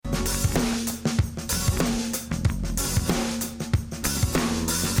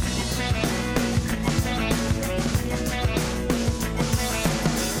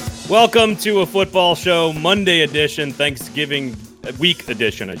Welcome to a football show, Monday edition, Thanksgiving week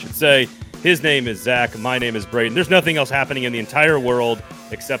edition, I should say. His name is Zach. My name is Braden. There's nothing else happening in the entire world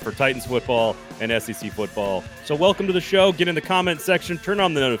except for Titans football and SEC football. So welcome to the show. Get in the comment section, turn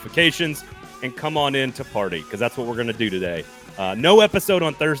on the notifications, and come on in to party, because that's what we're going to do today. No episode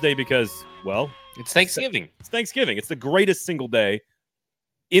on Thursday because, well, it's Thanksgiving. It's Thanksgiving. It's the greatest single day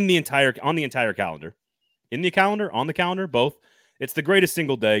on the entire calendar. In the calendar, on the calendar, both. It's the greatest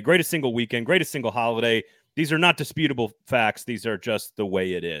single day, greatest single weekend, greatest single holiday. These are not disputable facts. These are just the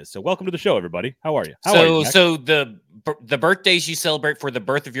way it is. So welcome to the show, everybody. How are you? So the birthdays you celebrate for the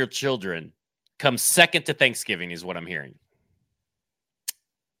birth of your children come second to Thanksgiving is what I'm hearing.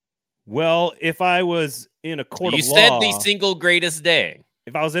 Well, if I was in a court of law... You said the single greatest day.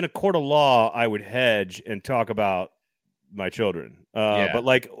 If I was in a court of law, I would hedge and talk about my children. But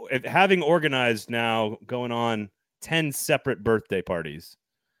like having organized now going on 10 separate birthday parties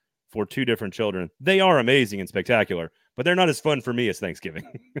for two different children. They are amazing and spectacular, but they're not as fun for me as Thanksgiving.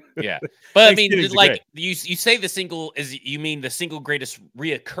 Yeah. But I mean, like you say the single is, you mean the single greatest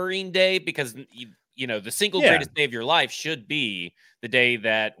reoccurring day, because you know, the single greatest day of your life should be the day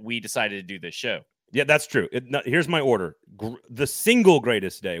that we decided to do this show. Yeah, that's true. Here's my order. The single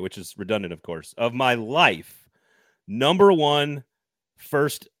greatest day, which is redundant, of course, of my life. Number one,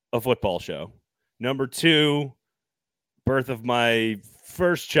 first, a football show. Number two, birth of my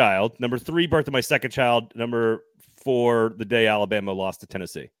first child. Number three, birth of my second child. Number four, the day Alabama lost to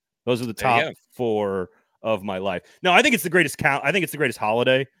Tennessee. Those are the top four of my life. No, I think it's the greatest I think it's the greatest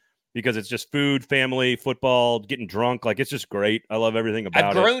holiday because it's just food, family, football, getting drunk. Like, it's just great. I love everything about it.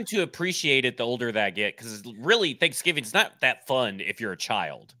 I've grown to appreciate it the older that I get, because really Thanksgiving's not that fun if you're a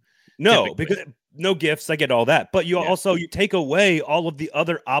child. No, typically. Because no gifts. I get all that. But you also, you take away all of the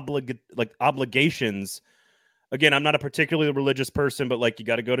other obligations. Again, I'm not a particularly religious person, but like, you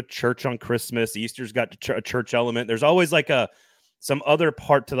got to go to church on Christmas. Easter's got a church element. There's always like some other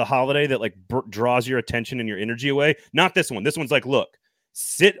part to the holiday that like draws your attention and your energy away. Not this one. This one's like, look,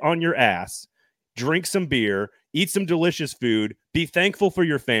 sit on your ass, drink some beer, eat some delicious food, be thankful for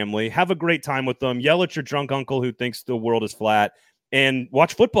your family, have a great time with them, yell at your drunk uncle who thinks the world is flat, and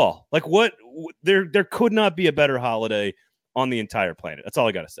watch football. Like, what? There could not be a better holiday on the entire planet. That's all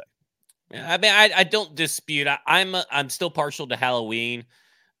I got to say. I mean, I don't dispute. I'm still partial to Halloween.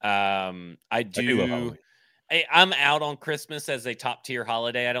 I do love Halloween. I'm out on Christmas as a top tier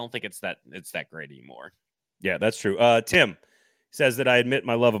holiday. I don't think it's that great anymore. Yeah, that's true. Tim says that I admit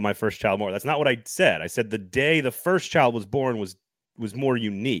my love of my first child more. That's not what I said. I said the day the first child was born was more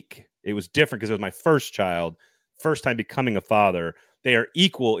unique. It was different because it was my first child, first time becoming a father. They are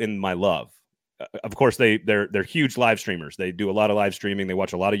equal in my love. Of course, they're huge live streamers. They do a lot of live streaming. They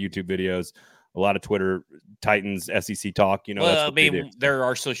watch a lot of YouTube videos, a lot of Twitter, Titans, SEC talk. You know, well, I mean, they're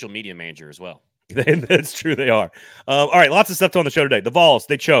our social media manager as well. That's true. They are. All right, lots of stuff on the show today. The Vols,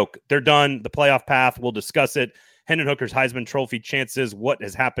 they choke. They're done. The playoff path, we'll discuss it. Hendon Hooker's Heisman Trophy chances. What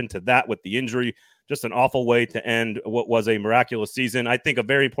has happened to that with the injury? Just an awful way to end what was a miraculous season. I think a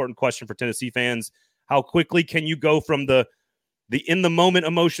very important question for Tennessee fans: how quickly can you go from the in the moment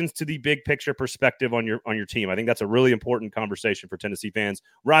emotions to the big picture perspective on your team? I think that's a really important conversation for Tennessee fans.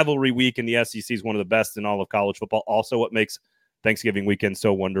 Rivalry week in the SEC is one of the best in all of college football. Also, what makes Thanksgiving weekend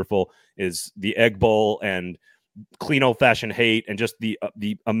so wonderful is the Egg Bowl and clean old-fashioned hate, and just the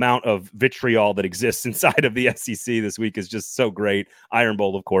amount of vitriol that exists inside of the SEC this week is just so great. Iron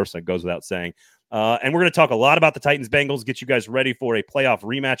Bowl, of course, that goes without saying. And we're going to talk a lot about the Titans-Bengals, get you guys ready for a playoff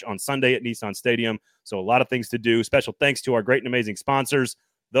rematch on Sunday at Nissan Stadium. So a lot of things to do. Special thanks to our great and amazing sponsors,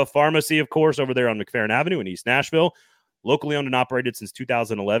 The Pharmacy, of course, over there on McFerrin Avenue in East Nashville, locally owned and operated since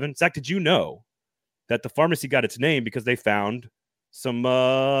 2011. Zach, did you know that The Pharmacy got its name because they found some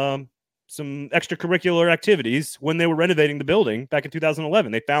extracurricular activities when they were renovating the building back in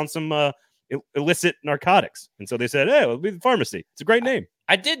 2011? They found some illicit narcotics, and so they said, "Hey, it'll be The Pharmacy." It's a great name.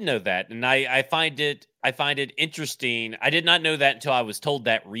 I did know that, and I find it interesting. I did not know that until I was told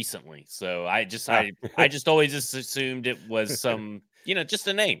that recently. So I just always just assumed it was some, just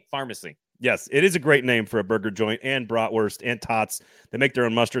a name, Pharmacy. Yes, it is a great name for a burger joint, and bratwurst and tots. They make their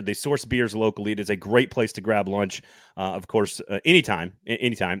own mustard. They source beers locally. It is a great place to grab lunch. Of course, anytime.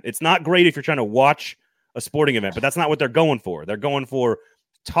 It's not great if you're trying to watch a sporting event, but that's not what they're going for. They're going for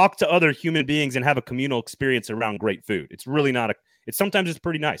talk to other human beings and have a communal experience around great food. It's really not sometimes it's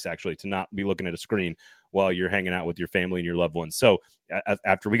pretty nice, actually, to not be looking at a screen while you're hanging out with your family and your loved ones. So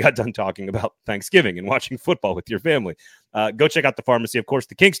after we got done talking about Thanksgiving and watching football with your family, go check out The Pharmacy. Of course,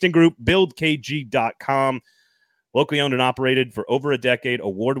 the Kingston Group, buildkg.com, locally owned and operated for over a decade,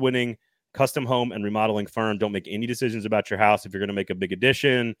 award-winning custom home and remodeling firm. Don't make any decisions about your house if you're going to make a big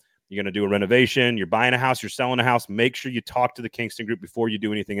addition, you're going to do a renovation, you're buying a house, you're selling a house, make sure you talk to the Kingston Group before you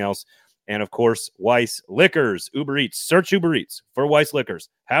do anything else. And, of course, Weiss Liquors, Uber Eats. Search Uber Eats for Weiss Liquors.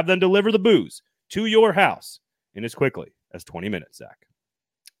 Have them deliver the booze to your house in as quickly as 20 minutes, Zach.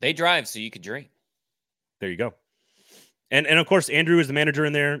 They drive so you can drink. There you go. And of course, Andrew is the manager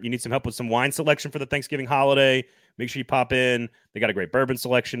in there. You need some help with some wine selection for the Thanksgiving holiday. Make sure you pop in. They got a great bourbon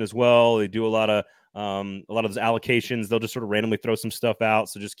selection as well. They do a lot of those allocations. They'll just sort of randomly throw some stuff out.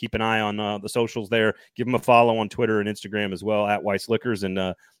 So just keep an eye on the socials there. Give them a follow on Twitter and Instagram as well at Weiss Liquors, and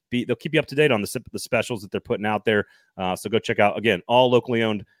they'll keep you up to date on the specials that they're putting out there. So go check out, again, all locally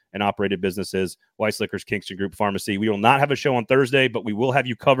owned and operated businesses, Weiss Liquors, Kingston Group Pharmacy. We will not have a show on Thursday, but we will have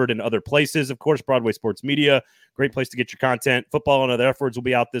you covered in other places. Of course, Broadway Sports Media, great place to get your content. Football and Other Efforts will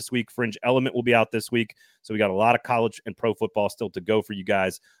be out this week. Fringe Element will be out this week. So we got a lot of college and pro football still to go for you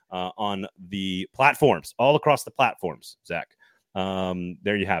guys on the platforms, all across the platforms, Zach.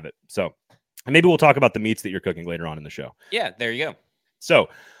 There you have it. So maybe we'll talk about the meats that you're cooking later on in the show. Yeah, there you go. So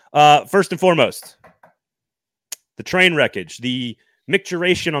first and foremost, the train wreckage, the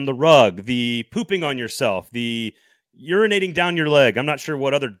micturation on the rug, the pooping on yourself, the urinating down your leg. I'm not sure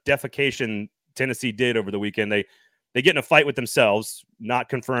what other defecation Tennessee did over the weekend. They get in a fight with themselves. Not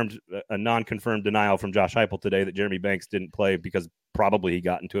confirmed, a non-confirmed denial from Josh Heupel today that Jeremy Banks didn't play because probably he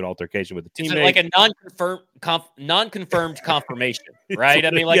got into an altercation with a teammate. It's like a non-confirmed confirmation, right?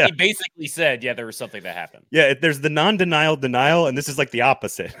 I mean, like he basically said, yeah, there was something that happened. Yeah, there's the non-denial denial, and this is like the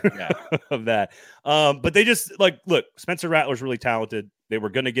opposite of that. But they just look, Spencer Rattler's really talented. They were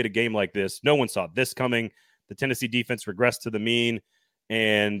going to get a game like this. No one saw this coming. The Tennessee defense regressed to the mean,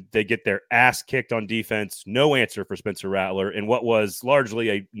 and they get their ass kicked on defense. No answer for Spencer Rattler in what was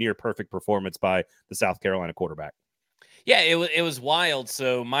largely a near perfect performance by the South Carolina quarterback. Yeah, it was wild.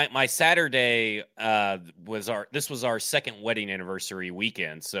 So my Saturday was our second wedding anniversary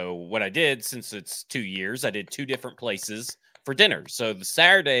weekend. So what I did, since it's 2 years, I did 2 different places for dinner. So the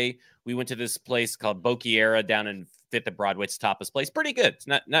Saturday we went to this place called Boquiera down in 5th and Broadway. It's a tapas place. Pretty good. It's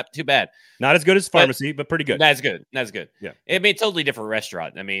not too bad. Not as good as Pharmacy, but pretty good. That's good. That's good. Yeah. I mean, totally different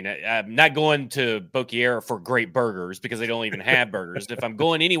restaurant. I mean, I'm not going to Boquiera for great burgers because they don't even have burgers. If I'm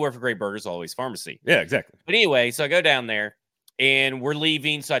going anywhere for great burgers, always Pharmacy. Yeah, exactly. But anyway, so I go down there and we're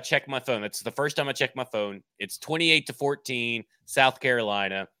leaving. So I check my phone. That's the first time I checked my phone. It's 28-14, South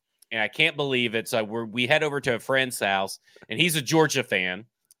Carolina. And I can't believe it. So we head over to a friend's house and he's a Georgia fan.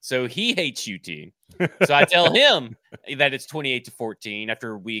 So he hates UT. So I tell him that it's 28-14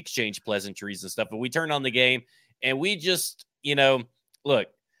 after we exchange pleasantries and stuff. But we turn on the game and we just, look,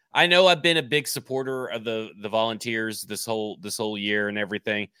 I know I've been a big supporter of the Volunteers this whole year and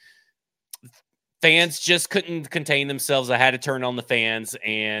everything. Fans just couldn't contain themselves. I had to turn on the fans,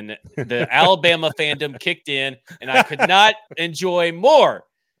 and the Alabama fandom kicked in, and I could not enjoy more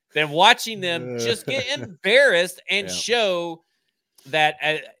than watching them just get embarrassed and show that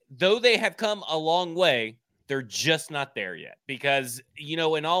though they have come a long way, they're just not there yet. Because, in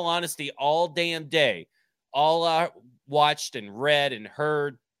all honesty, all damn day, all I watched and read and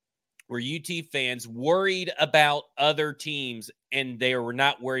heard were UT fans worried about other teams, and they were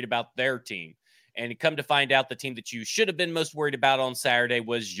not worried about their team. And come to find out, the team that you should have been most worried about on Saturday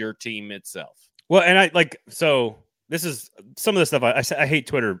was your team itself. Well, and this is some of the stuff. I hate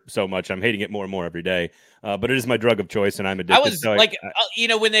Twitter so much. I'm hating it more and more every day. But it is my drug of choice, and I'm addicted. I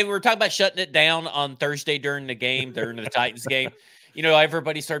was when they were talking about shutting it down on Thursday during the game, during the Titans game,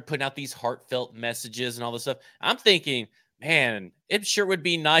 everybody started putting out these heartfelt messages and all this stuff. I'm thinking, man, it sure would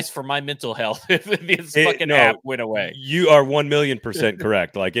be nice for my mental health if this app went away. You are 1,000,000%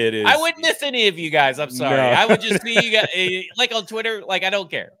 correct. Like it is. I wouldn't miss any of you guys. I'm sorry. No. I would just see you guys like on Twitter. Like I don't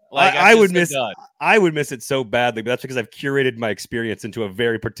care. Like I would miss it so badly, but that's because I've curated my experience into a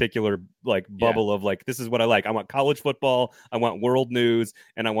very particular bubble of this is what I like. I want college football. I want world news,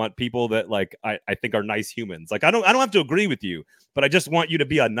 and I want people that I think are nice humans. Like I don't have to agree with you, but I just want you to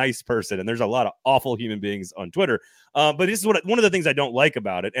be a nice person. And there's a lot of awful human beings on Twitter. But this is one of the things I don't like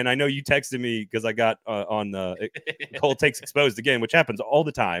about it. And I know you texted me because I got on Cole Takes Exposed again, which happens all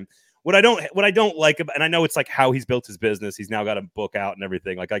the time. What I don't like about, and I know it's how he's built his business. He's now got a book out and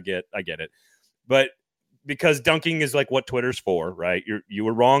everything. I get it. But because dunking is what Twitter's for, right? You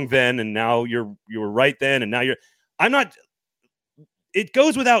were wrong then, and now you were right then, and now I'm not. It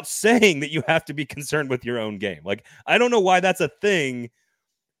goes without saying that you have to be concerned with your own game. I don't know why that's a thing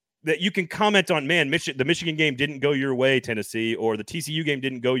that you can comment on. Man, the Michigan game didn't go your way, Tennessee, or the TCU game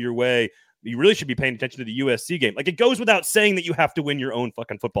didn't go your way. You really should be paying attention to the USC game. It goes without saying that you have to win your own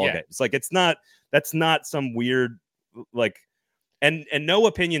fucking football games. That's not some weird, and no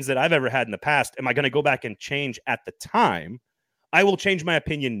opinions that I've ever had in the past am I going to go back and change at the time. I will change my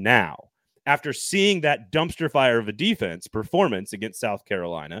opinion now. After seeing that dumpster fire of a defense performance against South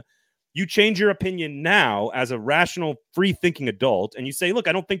Carolina, you change your opinion now as a rational, free-thinking adult, and you say, look,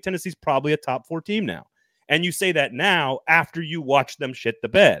 I don't think Tennessee's probably a top 4 team now. And you say that now after you watch them shit the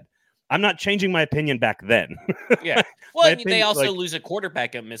bed. I'm not changing my opinion back then. Yeah. Well, they also lose a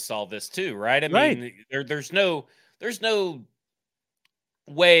quarterback amidst all this too, right? I mean, there's no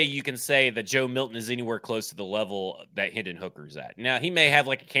way you can say that Joe Milton is anywhere close to the level that Hendon Hooker's at. Now, he may have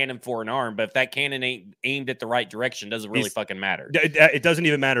like a cannon for an arm, but if that cannon ain't aimed at the right direction, doesn't really fucking matter. It doesn't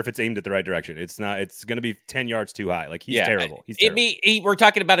even matter if it's aimed at the right direction. It's not. It's going to be 10 yards too high. Like, he's terrible. He's terrible. We're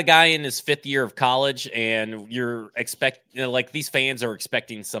talking about a guy in his 5th year of college, and like these fans are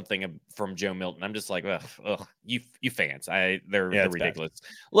expecting something from Joe Milton. I'm just like, ugh, you fans. They're ridiculous. Bad.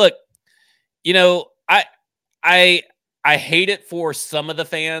 Look, I hate it for some of the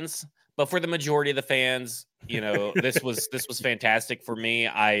fans, but for the majority of the fans, this was fantastic for me.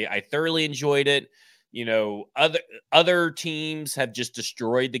 I thoroughly enjoyed it. Other teams have just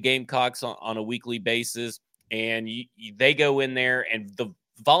destroyed the Gamecocks on a weekly basis, and they go in there, and the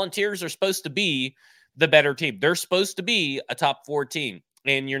Volunteers are supposed to be the better team. They're supposed to be a top 4 team,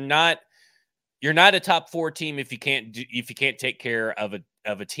 and you're not a top 4 team if you can't take care of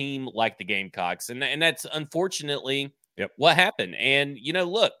a team like the Gamecocks, and that's unfortunately. Yep. What happened? And,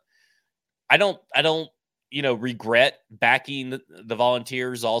 look, I don't regret backing the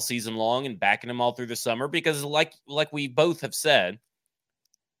Volunteers all season long and backing them all through the summer because like we both have said,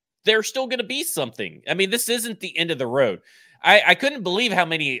 they're still going to be something. I mean, this isn't the end of the road. I couldn't believe how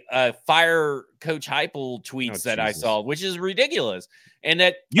many fire Coach Heupel tweets that I saw, which is ridiculous. And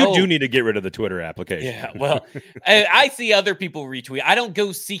that you do need to get rid of the Twitter application. Yeah, well, I see other people retweet. I don't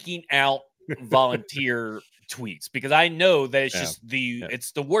go seeking out Volunteer tweets because I know that it's just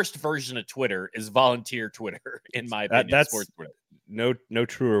it's the worst version of Twitter is Volunteer Twitter in my opinion. That's sports Twitter. No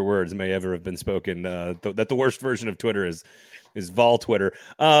truer words may ever have been spoken. That the worst version of Twitter is Vol Twitter.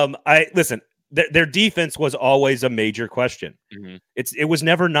 Listen. Their defense was always a major question. Mm-hmm. It was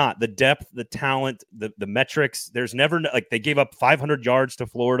never not the depth, the talent, the metrics. There's never like they gave up 500 yards to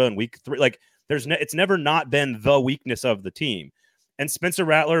Florida in week 3. Like it's never not been the weakness of the team. And Spencer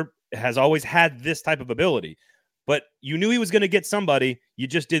Rattler has always had this type of ability, but you knew he was going to get somebody. You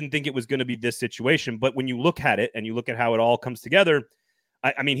just didn't think it was going to be this situation. But when you look at it and you look at how it all comes together,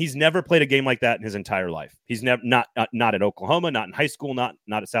 I mean, he's never played a game like that in his entire life. He's never not at Oklahoma, not in high school, not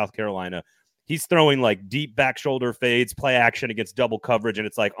at South Carolina. He's throwing like deep back shoulder fades, play action against double coverage, and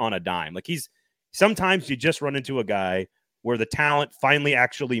it's like on a dime. Like sometimes you just run into a guy where the talent finally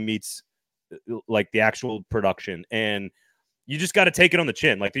actually meets like the actual production, and you just got to take it on the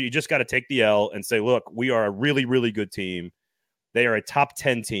chin. Like you just got to take the L and say, look, we are a really, really good team. They are a top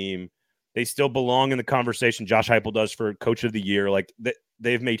 10 team. They still belong in the conversation Josh Heupel does for Coach of the Year. Like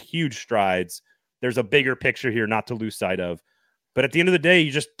they've made huge strides. There's a bigger picture here not to lose sight of. But at the end of the day,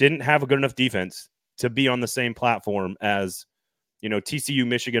 you just didn't have a good enough defense to be on the same platform as, TCU,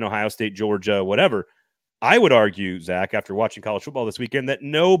 Michigan, Ohio State, Georgia, whatever. I would argue, Zach, after watching college football this weekend, that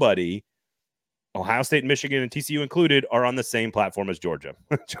nobody, Ohio State, Michigan, and TCU included, are on the same platform as Georgia.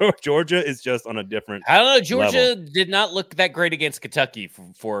 Georgia is just on a different I don't know. Georgia level. Did not look that great against Kentucky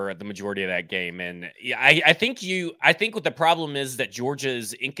for the majority of that game. And I think what the problem is that Georgia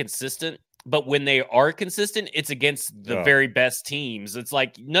is inconsistent. But when they are consistent, it's against the very best teams. It's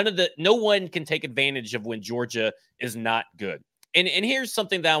like no one can take advantage of when Georgia is not good. And here's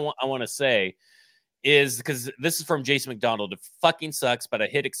something that I want to say is because this is from Jason McDonald. It fucking sucks, but I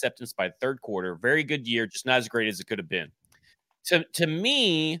hit acceptance by the third quarter. Very good year, just not as great as it could have been. To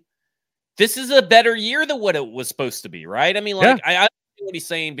me, this is a better year than what it was supposed to be, right? I mean, like I know what he's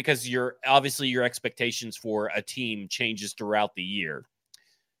saying because your expectations for a team changes throughout the year.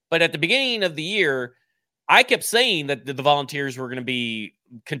 But at the beginning of the year, I kept saying that the Volunteers were going to be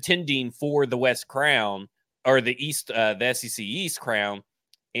contending for the West Crown or the East, the SEC East Crown.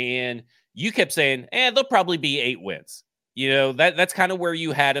 And you kept saying, they'll probably be 8 wins. That's kind of where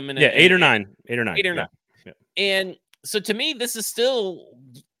you had them. 8 or 9. Yeah. And so to me, this is still,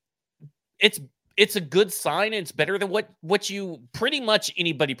 it's a good sign. And it's better than what you pretty much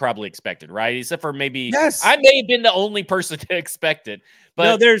anybody probably expected, right? Except for maybe I may have been the only person to expect it. But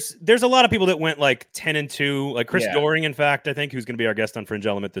no, there's a lot of people that went like 10-2, like Chris Doring, in fact, I think, who's going to be our guest on Fringe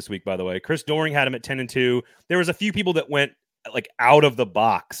Element this week, by the way. Chris Doring had him at 10-2. There was a few people that went like out of the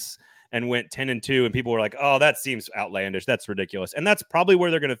box and went 10-2, and people were like, "Oh, that seems outlandish. That's ridiculous." And that's probably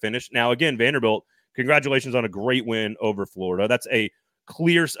where they're going to finish. Now, again, Vanderbilt, congratulations on a great win over Florida. That's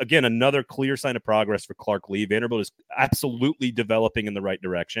another clear sign of progress for Clark Lee. Vanderbilt is absolutely developing in the right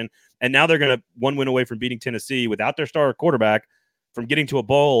direction. And now they're going to one win away from beating Tennessee without their star quarterback. from getting to a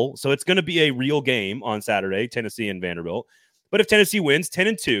bowl. So it's going to be a real game on Saturday, Tennessee and Vanderbilt. But if Tennessee wins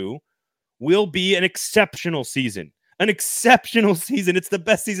 10-2, will be an exceptional season. An exceptional season. It's the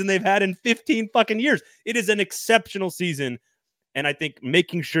best season they've had in 15 fucking years. It is an exceptional season. And I think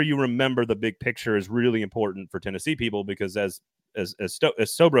making sure you remember the big picture is really important for Tennessee people, because as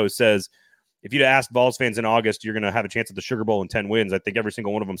Sobro says, if you'd asked Vols fans in August, you're going to have a chance at the Sugar Bowl and 10 wins, I think every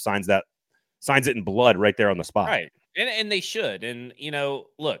single one of them signs it in blood right there on the spot. Right. And they should. And,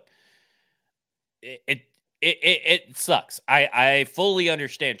 look, it sucks. I fully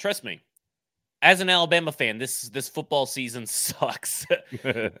understand. Trust me. As an Alabama fan, this football season sucks.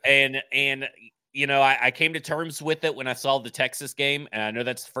 and I came to terms with it when I saw the Texas game, and I know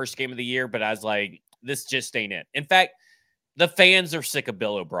that's the first game of the year, but I was like, this just ain't it. In fact, the fans are sick of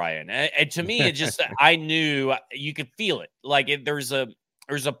Bill O'Brien. And to me, it just, I knew you could feel it. Like there's a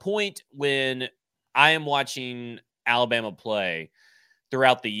point when I am watching Alabama play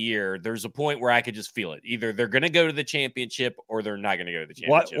throughout the year, there's a point where I could just feel it. Either they're going to go to the championship or they're not going to go to the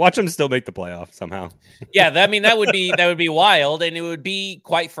championship. Watch them still make the playoff somehow. Yeah, that would be wild, and it would be,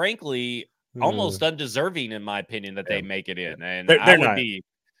 quite frankly, almost undeserving, in my opinion, that they make it in. And they're not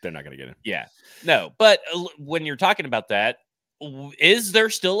going to get in. Yeah, no. But when you're talking about that, is there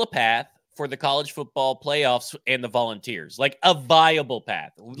still a path for the college football playoffs and the Volunteers? Like a viable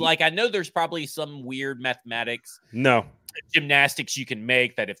path? Like I know there's probably some weird mathematics. No. Gymnastics you can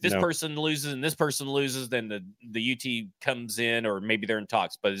make that if this person loses and this person loses, then the UT comes in, or maybe they're in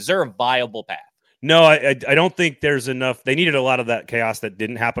talks. But is there a viable path? No, I don't think there's enough. They needed a lot of that chaos that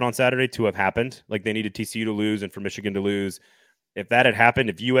didn't happen on Saturday to have happened. Like they needed TCU to lose and for Michigan to lose. If that had happened,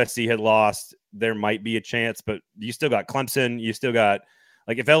 if USC had lost, there might be a chance. But you still got Clemson. You still got,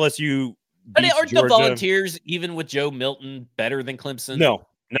 like, if LSU But aren't Georgia, the Volunteers, even with Joe Milton, better than Clemson? No.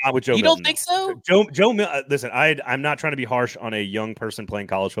 Not with Joe Milton. You don't think so? Joe Milton, listen, I'm not trying to be harsh on a young person playing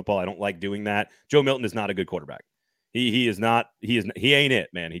college football. I don't like doing that. Joe Milton is not a good quarterback. He is not. He ain't it,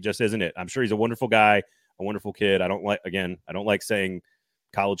 man. He just isn't it. I'm sure he's a wonderful guy, a wonderful kid. I don't like saying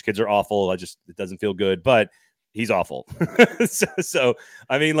college kids are awful. It doesn't feel good, but he's awful. so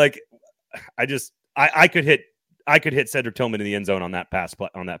I mean, like, I could hit Cedric Tillman in the end zone on that pass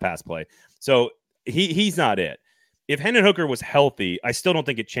play. So he's not it. If Hendon Hooker was healthy, I still don't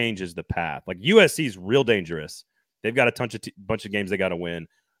think it changes the path. Like USC is real dangerous. They've got a bunch of games they got to win.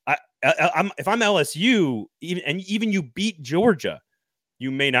 If I'm LSU, even you beat Georgia,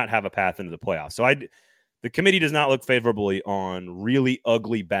 you may not have a path into the playoffs. So the committee does not look favorably on really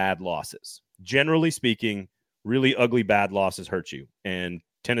ugly bad losses. Generally speaking, really ugly bad losses hurt you. And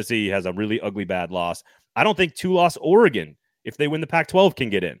Tennessee has a really ugly bad loss. I don't think 2-loss Oregon, if they win the Pac-12, can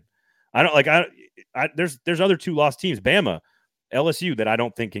get in. There's other 2-loss teams, Bama, LSU, that I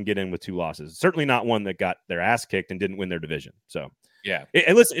don't think can get in with 2 losses. Certainly not one that got their ass kicked and didn't win their division. So yeah,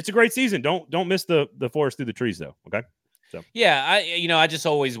 and listen, it's a great season. Don't miss the forest through the trees, though. Okay, so yeah, I just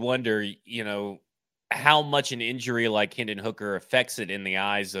always wonder, how much an injury like Hendon Hooker affects it in the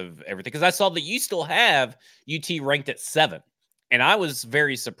eyes of everything. Because I saw that you still have UT ranked at 7, and I was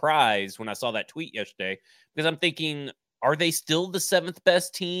very surprised when I saw that tweet yesterday, because I'm thinking, are they still the 7th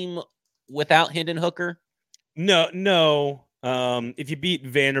best team without Hendon Hooker? No. If you beat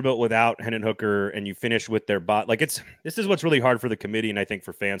Vanderbilt without Hendon Hooker and you finish with their bot, like this is what's really hard for the committee, and I think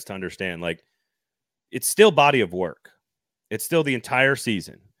for fans to understand. Like, it's still body of work. It's still the entire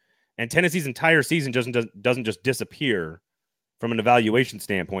season, and Tennessee's entire season doesn't just disappear from an evaluation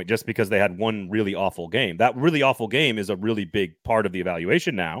standpoint just because they had one really awful game. That really awful game is a really big part of the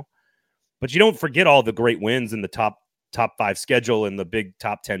evaluation now, but you don't forget all the great wins in the top 5 schedule and the big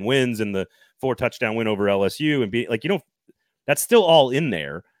top 10 wins and the 4-touchdown win over LSU and that's still all in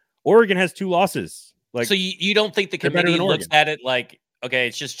there. Oregon has 2 losses. Like, so you don't think the committee looks at it like, okay,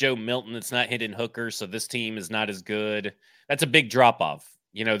 it's just Joe Milton, it's not Hendon Hooker, so this team is not as good. That's a big drop off.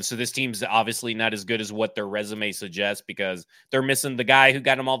 So this team's obviously not as good as what their resume suggests because they're missing the guy who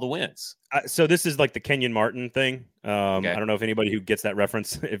got them all the wins. So this is like the Kenyon Martin thing. Okay. I don't know if anybody who gets that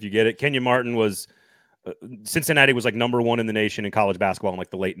reference, if you get it. Kenyon Martin was Cincinnati was like number 1 in the nation in college basketball in like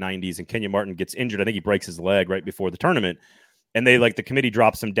the late 90s, and Kenyon Martin gets injured. I think he breaks his leg right before the tournament, and the committee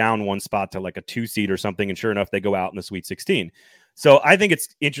drops him down 1 spot to like a 2 seed or something, and sure enough, they go out in the Sweet 16. So I think it's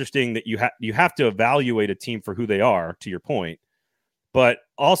interesting that you have to evaluate a team for who they are, to your point, but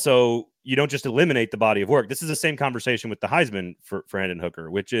also you don't just eliminate the body of work. This is the same conversation with the Heisman for Hendon Hooker,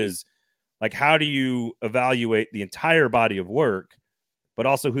 which is like, how do you evaluate the entire body of work, but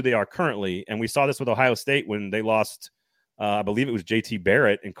also who they are currently? And we saw this with Ohio State when they lost, I believe it was JT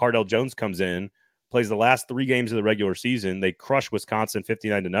Barrett, and Cardell Jones comes in, plays the last 3 games of the regular season. They crush Wisconsin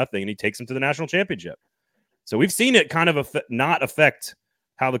 59-0, and he takes them to the national championship. So we've seen it kind of not affect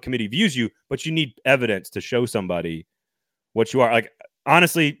how the committee views you, but you need evidence to show somebody what you are. Like,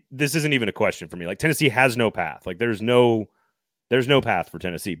 honestly, this isn't even a question for me. Like, Tennessee has no path. Like, there's no path for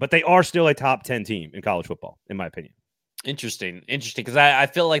Tennessee, but they are still a top 10 team in college football, in my opinion. Interesting. Because I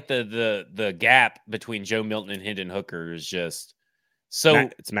feel like the gap between Joe Milton and Hendon Hooker is just so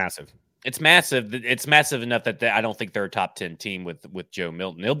it's massive. It's massive. It's massive enough that I don't think they're a top 10 team with Joe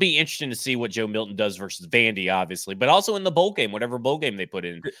Milton. It'll be interesting to see what Joe Milton does versus Vandy, obviously, but also in the bowl game, whatever bowl game they put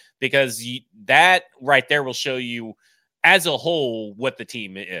in, because that right there will show you as a whole what the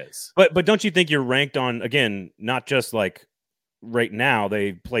team is. But don't you think you're ranked on, again, not just like right now,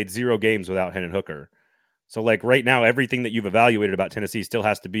 they played 0 games without Hendon Hooker. So like right now, everything that you've evaluated about Tennessee still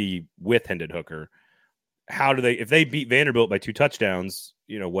has to be with Hendon Hooker. How do they, if they beat Vanderbilt by 2 touchdowns,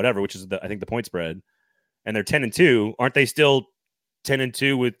 whatever, which is I think the point spread, and they're 10-2, aren't they still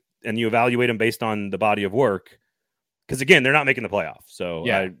 10-2 with, and you evaluate them based on the body of work? Because again, they're not making the playoff. So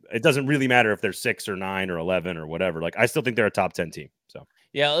yeah, it doesn't really matter if they're 6 or 9 or 11 or whatever. Like, I still think they're a top 10 team. So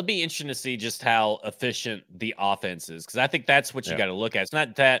yeah, it'll be interesting to see just how efficient the offense is. Cause I think that's what you got to look at. It's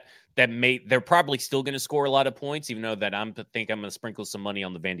not that they're probably still going to score a lot of points, even though that I'm going to sprinkle some money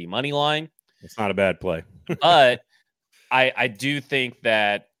on the Vandy money line. It's not a bad play. But I do think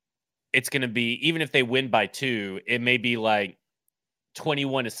that it's going to be, even if they win by 2, it may be like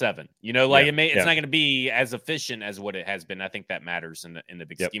 21-7. It's not going to be as efficient as what it has been. I think that matters in the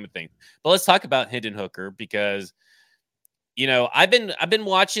big scheme of things. But let's talk about Hendon Hooker, because I've been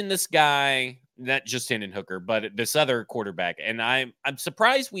watching this guy, not just Hendon Hooker, but this other quarterback, and I'm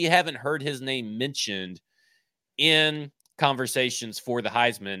surprised we haven't heard his name mentioned in conversations for the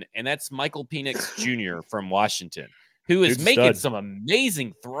Heisman, and that's Michael Penix Jr. from Washington, who is making some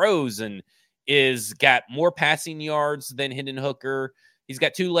amazing throws and is got more passing yards than Hendon Hooker. He's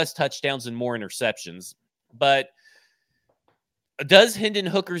got 2 less touchdowns and more interceptions. But does Hendon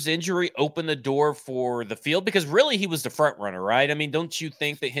Hooker's injury open the door for the field? Because really he was the front runner, right? I mean, don't you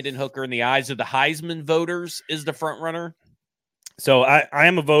think that Hendon Hooker in the eyes of the Heisman voters is the front runner? So I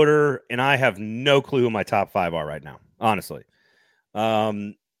am a voter, and I have no clue who my top 5 are right now, honestly.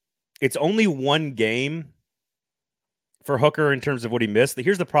 It's only 1 game for Hooker in terms of what he missed.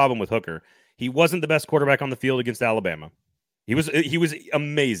 Here's the problem with Hooker. He wasn't the best quarterback on the field against Alabama. He was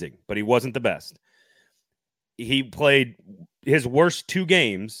amazing, but he wasn't the best. He played his worst 2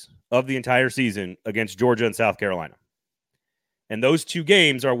 games of the entire season against Georgia and South Carolina. And those 2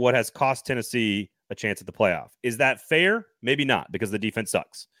 games are what has cost Tennessee a chance at the playoff. Is that fair? Maybe not, because the defense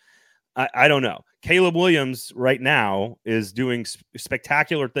sucks. I don't know. Caleb Williams right now is doing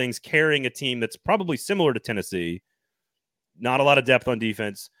spectacular things, carrying a team that's probably similar to Tennessee. Not a lot of depth on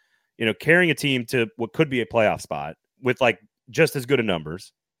defense, carrying a team to what could be a playoff spot with like just as good of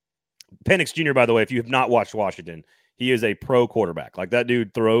numbers. Penix Jr., by the way, if you have not watched Washington, he is a pro quarterback. Like, that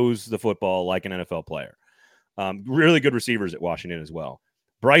dude throws the football like an NFL player. Really good receivers at Washington as well.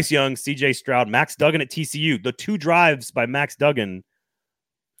 Bryce Young, CJ Stroud, Max Duggan at TCU. The 2 drives by Max Duggan.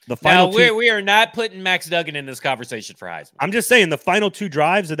 The final we are not putting Max Duggan in this conversation for Heisman. I'm just saying the final 2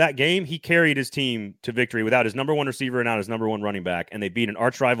 drives of that game, he carried his team to victory without his number 1 receiver and out his number 1 running back, and they beat an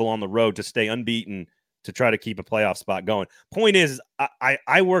arch rival on the road to stay unbeaten to try to keep a playoff spot going. Point is,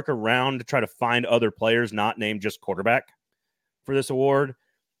 I work around to try to find other players not named just quarterback for this award.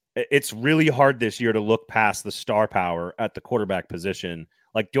 It's really hard this year to look past the star power at the quarterback position.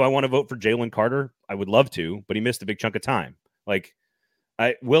 Like, do I want to vote for Jalen Carter? I would love to, but he missed a big chunk of time. Like,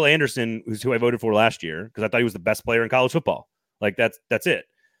 Will Anderson, who's who I voted for last year, because I thought he was the best player in college football. Like, that's it.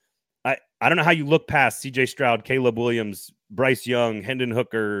 I don't know how you look past CJ Stroud, Caleb Williams, Bryce Young, Hendon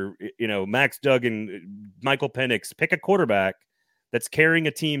Hooker, Max Duggan, Michael Penix. Pick a quarterback that's carrying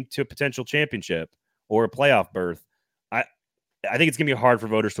a team to a potential championship or a playoff berth. I think it's going to be hard for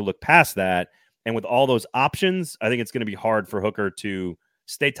voters to look past that. And with all those options, I think it's going to be hard for Hooker to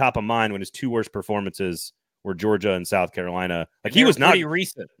stay top of mind when his 2 worst performances were Georgia and South Carolina. Like, he was not pretty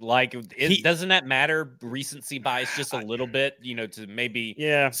recent. Like, doesn't that matter? Recency bias just a little bit, to maybe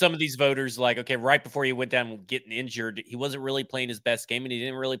some of these voters, like, okay, right before he went down getting injured, he wasn't really playing his best game, and he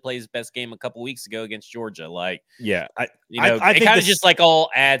didn't really play his best game a couple weeks ago against Georgia. Like, I it kind of just like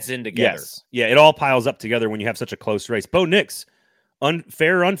all adds in together. Yes. Yeah, it all piles up together when you have such a close race. Bo Nix,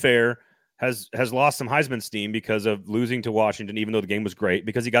 unfair, has lost some Heisman steam because of losing to Washington, even though the game was great,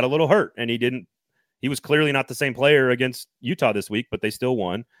 because he got a little hurt and he was clearly not the same player against Utah this week, but they still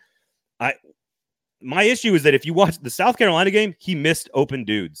won. My issue is that if you watch the South Carolina game, he missed open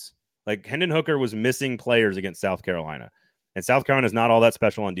dudes. Like, Hendon Hooker was missing players against South Carolina, and South Carolina is not all that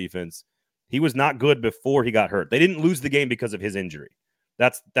special on defense. He was not good before he got hurt. They didn't lose the game because of his injury.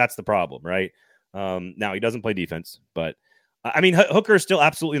 That's the problem, right? Now he doesn't play defense, but I mean, Hooker is still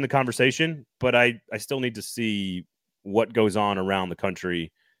absolutely in the conversation, but I still need to see what goes on around the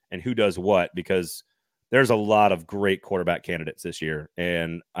country and who does what, because there's a lot of great quarterback candidates this year.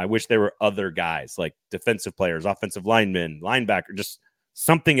 And I wish there were other guys like defensive players, offensive linemen, linebacker, just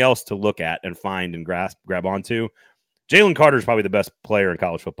something else to look at and find and grab onto. Jalen Carter is probably the best player in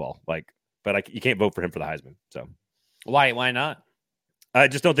college football. You can't vote for him for the Heisman. So why not? I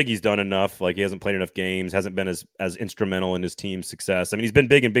just don't think he's done enough. Like, he hasn't played enough games, hasn't been as instrumental in his team's success. I mean, he's been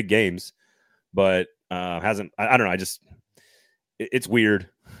big in big games, but hasn't. I don't know. It's weird.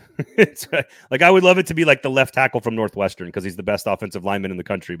 It's like, I would love it to be like the left tackle from Northwestern because he's the best offensive lineman in the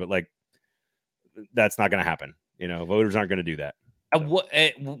country, but like, that's not going to happen. Voters aren't going to do that. So.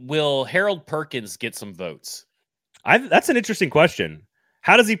 Will Harold Perkins get some votes? That's an interesting question.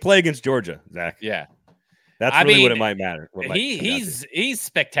 How does he play against Georgia, Zach? Yeah. That's really what it might matter. He's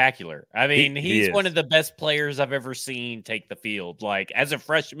spectacular. I mean, he's one of the best players I've ever seen take the field. Like, as a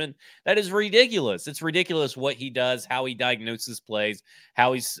freshman, that is ridiculous. It's ridiculous what he does, how he diagnoses plays,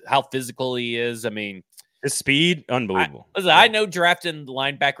 how physical he is. I mean, his speed, unbelievable. I know drafting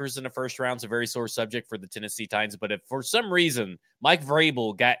linebackers in the first round is a very sore subject for the Tennessee Titans, but if for some reason Mike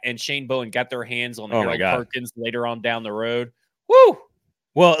Vrabel and Shane Bowen got their hands on Harold Perkins later on down the road, woo!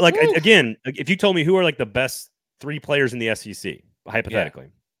 Well, again, if you told me who are like the best 3 players in the SEC, hypothetically,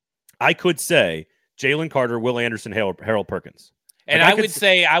 I could say Jalen Carter, Will Anderson, Harold Perkins. And I would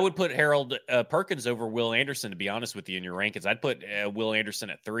say I would put Harold Perkins over Will Anderson, to be honest with you, in your rankings. I'd put Will Anderson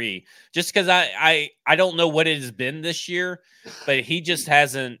at 3, just because I don't know what it has been this year, but he just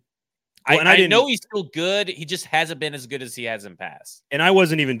hasn't. I know he's still good. He just hasn't been as good as he has in past. And I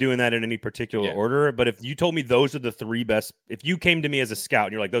wasn't even doing that in any particular order. But if you told me those are the 3 best, if you came to me as a scout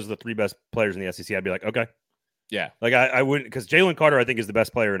and you're like, those are the 3 best players in the SEC, I'd be like, okay. Yeah. Like, I wouldn't, because Jalen Carter, I think, is the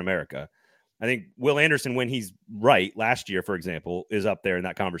best player in America. I think Will Anderson, when he's right, last year, for example, is up there in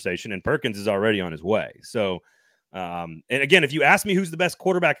that conversation. And Perkins is already on his way. So, and again, if you ask me who's the best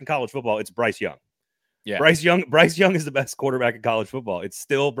quarterback in college football, it's Bryce Young. Yeah. Bryce Young is the best quarterback in college football. It's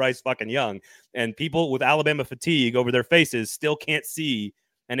still Bryce fucking Young. And people with Alabama fatigue over their faces still can't see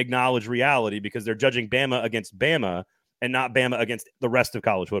and acknowledge reality because they're judging Bama against Bama and not Bama against the rest of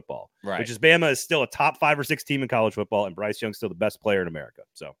college football. Right. Which is Bama is still a top 5 or 6 team in college football, and Bryce Young's still the best player in America.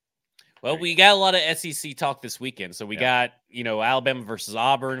 So, well, we got a lot of SEC talk this weekend. So we got, Alabama versus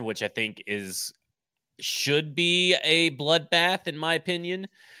Auburn, which I think should be a bloodbath, in my opinion.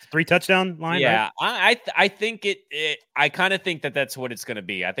 3 touchdown line. Yeah, right? I think I kind of think that's what it's going to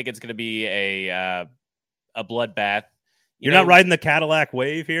be. I think it's going to be a bloodbath. You're not riding the Cadillac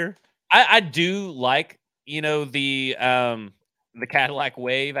wave here. I do like the Cadillac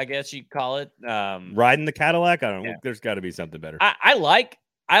wave, I guess you'd call it. Riding the Cadillac. I don't know. Yeah. There's got to be something better. I like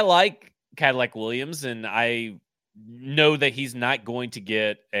Cadillac Williams, and I know that he's not going to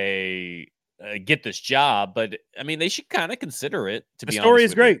get get this job, but I mean, they should kind of consider it. The story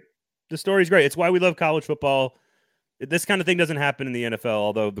is great. The story is great. It's why we love college football. This kind of thing doesn't happen in the NFL,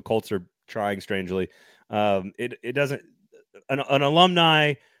 although the Colts are trying strangely. It doesn't. An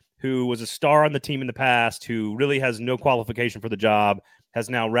alumni who was a star on the team in the past, who really has no qualification for the job, has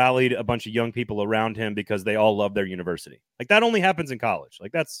now rallied a bunch of young people around him because they all love their university. Like, that only happens in college.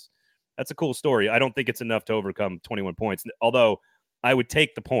 Like, that's a cool story. I don't think it's enough to overcome 21 points, although I would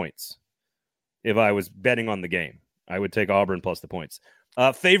take the points. If I was betting on the game, I would take Auburn plus the points.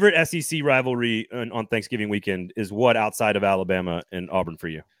 Favorite SEC rivalry on Thanksgiving weekend is what outside of Alabama and Auburn for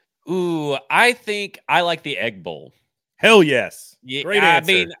you? Ooh, I think I like the Egg Bowl. Hell yes. Yeah, great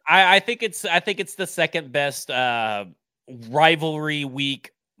answer. I mean, I think it's the second best rivalry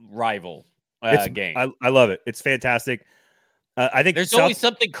week game. I love it. It's fantastic. I think there's always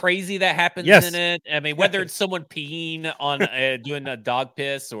something crazy that happens in it. I mean, whether it's someone peeing on doing a dog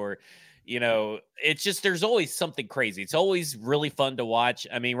piss or. It's just there's always something crazy. It's always really fun to watch.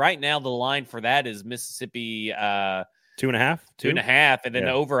 I mean, right now the line for that is Mississippi 2.5, 2.5, and then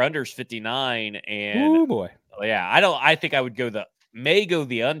the over under is 59. And oh boy, yeah, I think I would go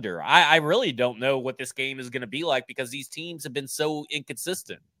the under. I really don't know what this game is going to be like because these teams have been so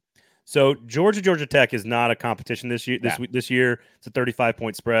inconsistent. So Georgia Tech is not a competition this year. This year it's a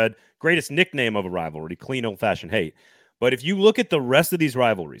 35-point spread. Greatest nickname of a rivalry, clean old-fashioned hate. But if you look at the rest of these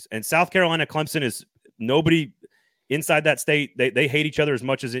rivalries, and South Carolina, Clemson is nobody inside that state. They hate each other as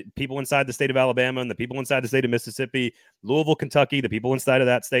much as people inside the state of Alabama and the people inside the state of Mississippi, Louisville, Kentucky, the people inside of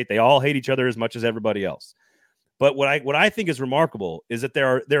that state. They all hate each other as much as everybody else. But what I think is remarkable is that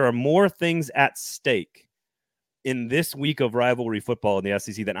there are more things at stake in this week of rivalry football in the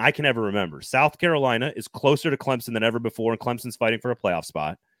SEC than I can ever remember. South Carolina is closer to Clemson than ever before, and Clemson's fighting for a playoff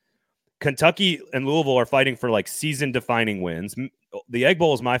spot. Kentucky and Louisville are fighting for like season-defining wins. The Egg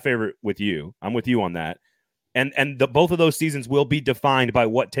Bowl is my favorite with you. I'm with you on that. And both of those seasons will be defined by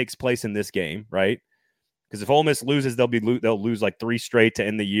what takes place in this game, right? Because if Ole Miss loses, they'll lose like 3 straight to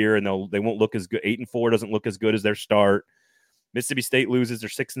end the year, and they won't look as good. 8-4 doesn't look as good as their start. Mississippi State loses, they're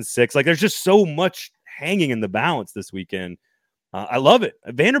 6-6. Like there's just so much hanging in the balance this weekend. I love it.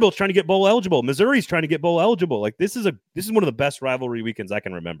 Vanderbilt's trying to get bowl eligible. Missouri's trying to get bowl eligible. Like this is one of the best rivalry weekends I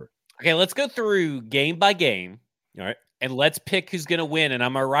can remember. Okay, let's go through game by game. All right. And let's pick who's going to win. And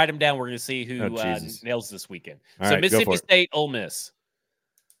I'm going to write them down. We're going to see who nails this weekend. All so right, Mississippi State, Ole Miss.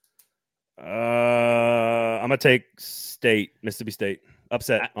 I'm going to take Mississippi State.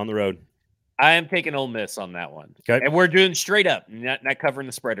 Upset on the road. I am taking Ole Miss on that one. Okay. And we're doing straight up, not covering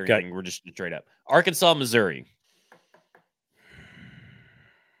the spread or anything. We're just straight up. Arkansas, Missouri.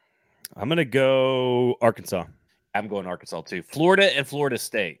 I'm going to go Arkansas. I'm going Arkansas too. Florida and Florida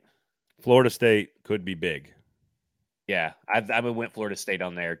State. Florida State could be big. Yeah, I went Florida State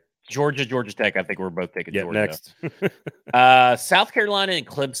on there. Georgia Tech. I think we're both taking Georgia. Next. South Carolina and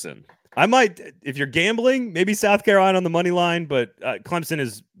Clemson. I might, if you're gambling, maybe South Carolina on the money line, but Clemson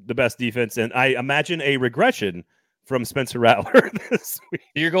is the best defense, and I imagine a regression from Spencer Rattler this week.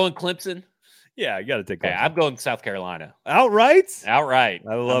 You're going Clemson? Yeah, you got to take Clemson. Okay, I'm going South Carolina. Outright. I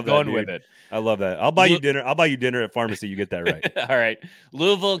love that. Going with it. I love that. I'll buy you dinner. I'll buy you dinner at pharmacy. You get that right. All right.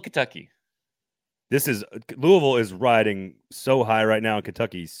 Louisville, Kentucky. Louisville is riding so high right now, and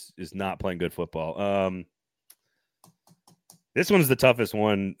Kentucky is not playing good football. This one's the toughest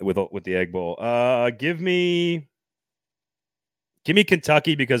one with the Egg Bowl. Give me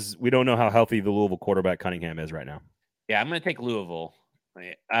Kentucky because we don't know how healthy the Louisville quarterback Cunningham is right now. Yeah, I'm going to take Louisville.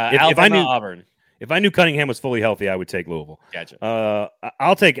 If I knew Auburn. If I knew Cunningham was fully healthy, I would take Louisville. Gotcha.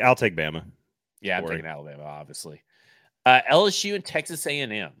 I'll take Bama. Yeah, I'm taking Alabama, obviously. LSU and Texas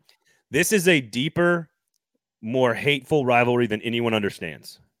A&M. This is a deeper, more hateful rivalry than anyone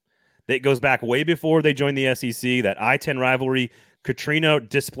understands. It goes back way before they joined the SEC. That I-10 rivalry, Katrina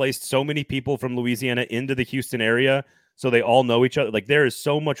displaced so many people from Louisiana into the Houston area, so they all know each other. Like there is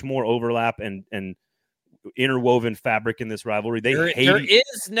so much more overlap and interwoven fabric in this rivalry. There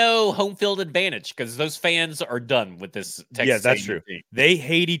is no home field advantage because those fans are done with this Texas. Yeah, that's true. Team. They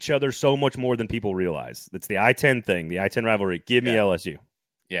hate each other so much more than people realize. It's the I-10 thing, the I-10 rivalry. Give me LSU.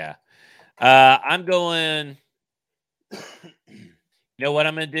 Yeah. I'm going. You know what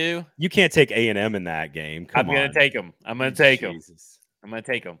I'm going to do? You can't take A&M in that game. I'm going to take them. I'm going to take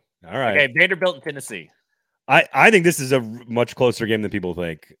them. All right. Okay, Vanderbilt and Tennessee. I think this is a much closer game than people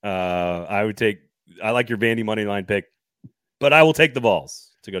think. I like your Vandy money line pick, but I will take the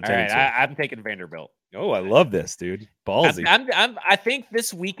Vols to go 10-2. All right, I'm taking Vanderbilt. Oh, I love this, dude. Ballsy. I think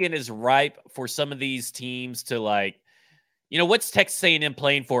this weekend is ripe for some of these teams to what's Texas A&M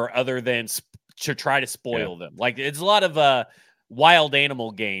playing for other than to try to spoil them? Like it's a lot of wild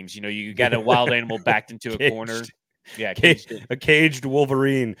animal games. You got a wild animal backed into a corner. Yeah, a caged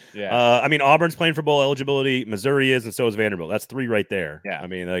Wolverine. Yeah. I mean, Auburn's playing for bowl eligibility. Missouri is, and so is Vanderbilt. That's 3 right there. Yeah. I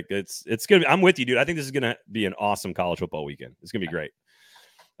mean, like it's gonna. I'm with you, dude. I think this is gonna be an awesome college football weekend. It's gonna be great.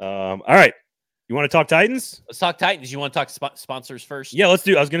 All right. You want to talk Titans? Let's talk Titans. You want to talk sponsors first? Yeah, let's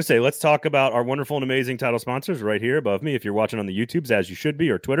do. I was going to say, let's talk about our wonderful and amazing title sponsors right here above me. If you're watching on the YouTubes, as you should be,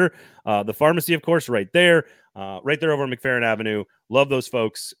 or Twitter, the pharmacy, of course, right there over on McFerrin Avenue. Love those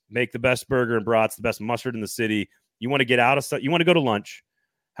folks. Make the best burger and brats, the best mustard in the city. You want to get out of stuff. You want to go to lunch,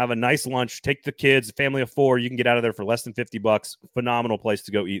 have a nice lunch. Take the kids, a family of 4. You can get out of there for less than $50. Phenomenal place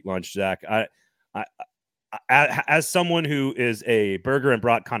to go eat lunch, Zach. I as someone who is a burger and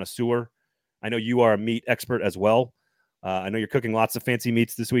brat connoisseur. I know you are a meat expert as well. I know you're cooking lots of fancy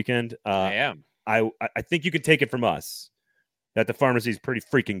meats this weekend. I am. I think you can take it from us that the pharmacy is pretty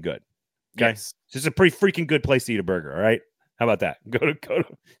freaking good. Okay, yes. It's just a pretty freaking good place to eat a burger. All right, how about that? Go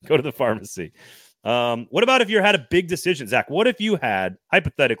to the pharmacy. What about if you had a big decision, Zach? What if you had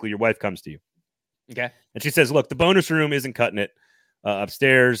hypothetically your wife comes to you, okay, and she says, "Look, the bonus room isn't cutting it."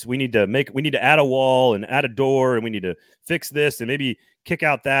 Upstairs, we need to add a wall and add a door, and we need to fix this and maybe kick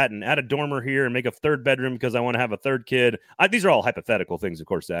out that and add a dormer here and make a 3rd bedroom because I want to have a 3rd kid. These are all hypothetical things, of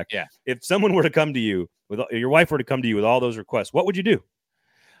course, Zach. Yeah. If someone were to come to you your wife were to come to you with all those requests, what would you do?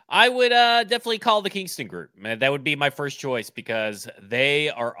 I would definitely call the Kingston Group. Man, that would be my first choice because they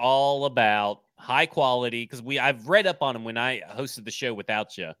are all about high quality. Because I've read up on them when I hosted the show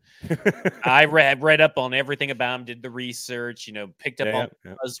without you. I read up on everything about them, did the research, picked up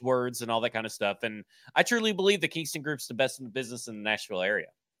on buzzwords and all that kind of stuff. And I truly believe the Kingston Group's the best in the business in the Nashville area.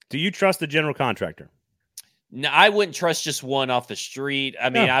 Do you trust the general contractor? No, I wouldn't trust just one off the street. I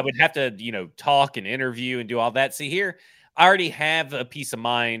mean, I would have to, talk and interview and do all that. See here, I already have a peace of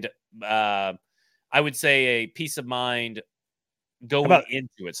mind I would say a peace of mind going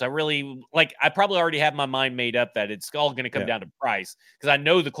into it. So I probably already have my mind made up that it's all going to come down to price because I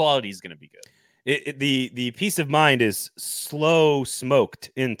know the quality is going to be good. The peace of mind is slow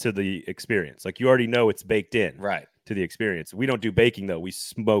smoked into the experience. Like you already know it's baked in to the experience. We don't do baking though. We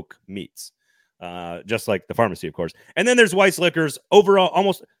smoke meats, just like the pharmacy, of course. And then there's Weiss Liquors. Overall,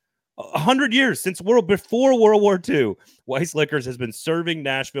 almost 100 years before World War II, Weiss Liquors has been serving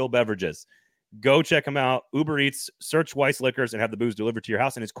Nashville beverages. Go check them out. Uber Eats, search Weiss Liquors, and have the booze delivered to your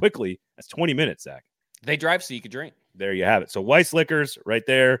house. And as quickly as 20 minutes, Zach. They drive so you can drink. There you have it. So Weiss Liquors right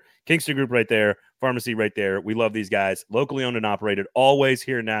there, Kingston Group right there, Pharmacy right there. We love these guys. Locally owned and operated, always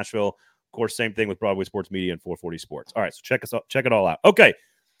here in Nashville. Of course, same thing with Broadway Sports Media and 440 Sports. All right, so check it all out. Okay,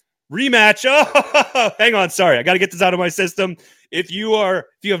 rematch. Oh, hang on. Sorry, I got to get this out of my system. If you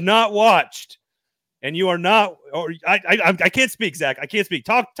have not watched, and you are not, or I can't speak, Zach. I can't speak.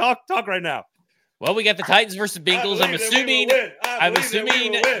 Talk right now. Well, we got the Titans versus Bengals. I'm assuming the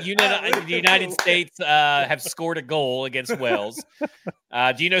United States have scored a goal against Wales.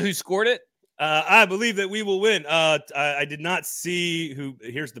 Do you know who scored it? I believe that we will win. I did not see who.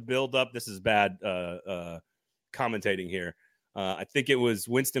 Here's the build-up. This is bad commentating here. I think it was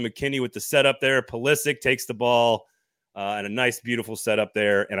Winston McKinney with the setup there. Pulisic takes the ball and a nice, beautiful setup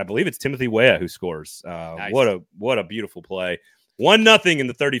there. And I believe it's Timothy Weah who scores. Nice. What a beautiful play. 1-0 in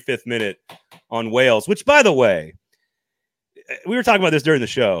the 35th minute on Wales, which, by the way, we were talking about this during the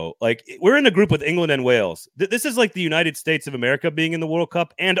show. Like, we're in a group with England and Wales. This is like the United States of America being in the World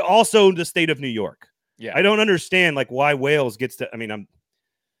Cup and also the state of New York. Yeah. I don't understand, like, why Wales gets to – I mean, I'm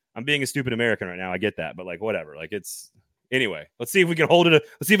being a stupid American right now. I get that. But, like, whatever. Like, it's – anyway, let's see if we can hold it.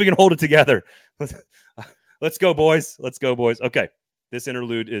 Let's see if we can hold it together. Let's go, boys. Let's go, boys. Okay, this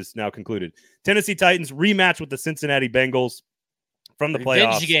interlude is now concluded. Tennessee Titans rematch with the Cincinnati Bengals from the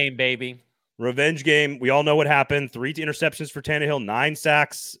playoffs. Revenge game, baby. Revenge game. We all know what happened. 3 interceptions for Tannehill, 9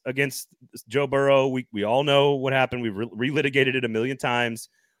 sacks against Joe Burrow. We all know what happened. We've relitigated it a million times.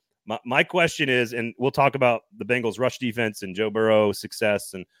 My question is, and we'll talk about the Bengals' rush defense and Joe Burrow's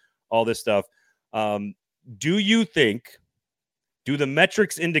success and all this stuff. Do you think, do the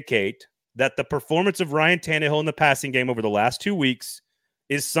metrics indicate that the performance of Ryan Tannehill in the passing game over the last 2 weeks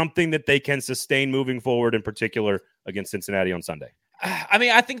is something that they can sustain moving forward, in particular against Cincinnati on Sunday? I mean,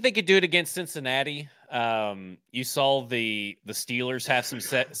 I think they could do it against Cincinnati. You saw the Steelers have some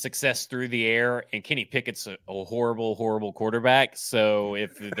success through the air, and Kenny Pickett's a horrible, horrible quarterback. So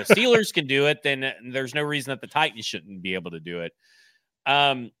if the Steelers can do it, then there's no reason that the Titans shouldn't be able to do it.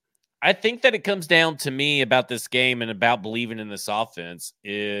 I think that it comes down to me about this game and about believing in this offense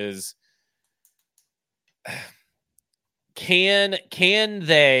is can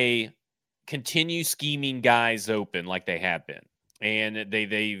they continue scheming guys open like they have been? And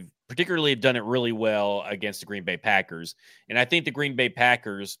they particularly have done it really well against the Green Bay Packers. And I think the Green Bay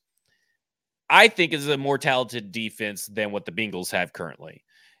Packers, is a more talented defense than what the Bengals have currently.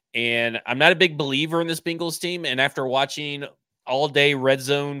 And I'm not a big believer in this Bengals team. And after watching all day Red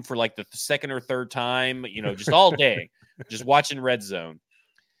Zone for like the second or third time, just all day, just watching Red Zone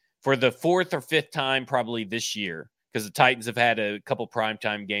for the 4th or 5th time probably this year, because the Titans have had a couple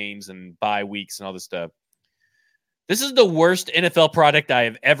primetime games and bye weeks and all this stuff. This is the worst NFL product I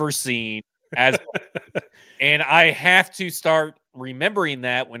have ever seen. And I have to start remembering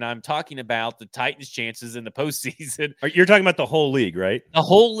that when I'm talking about the Titans' chances in the postseason. You're talking about the whole league, right? The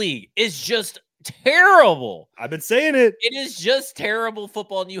whole league is just terrible. I've been saying it. It is just terrible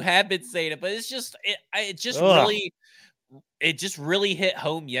football, and you have been saying it, but it's just it just really hit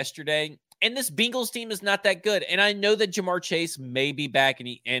home yesterday. And this Bengals team is not that good. And I know that Jamar Chase may be back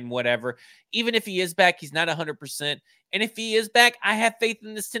and whatever. Even if he is back, he's not 100%. And if he is back, I have faith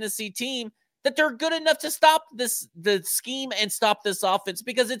in this Tennessee team that they're good enough to stop the scheme and stop this offense,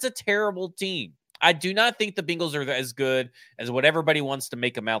 because it's a terrible team. I do not think the Bengals are as good as what everybody wants to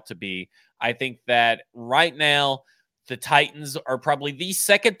make them out to be. I think that right now, the Titans are probably the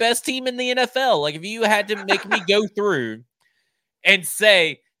second best team in the NFL. Like, if you had to make me go through and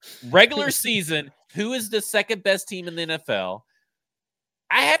say, regular season, who is the second best team in the NFL?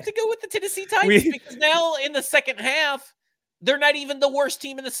 I have to go with the Tennessee Titans because now in the second half, they're not even the worst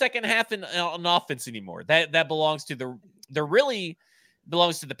team in the second half on offense anymore. That belongs to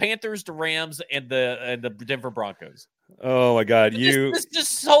belongs to the Panthers, the Rams, and the Denver Broncos. Oh my God,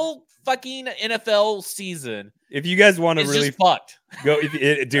 this whole fucking NFL season. If you guys want to really just fucked, go,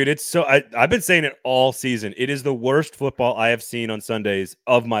 dude. It's so I've been saying it all season. It is the worst football I have seen on Sundays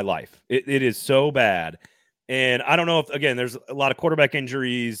of my life. It is so bad, and I don't know if, again, there's a lot of quarterback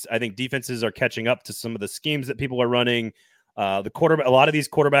injuries. I think defenses are catching up to some of the schemes that people are running. The quarterback, a lot of these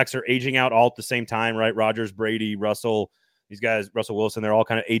quarterbacks are aging out all at the same time, right? Rodgers, Brady, Russell, these guys, Russell Wilson, they're all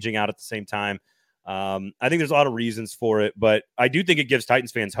kind of aging out at the same time. I think there's a lot of reasons for it, but I do think it gives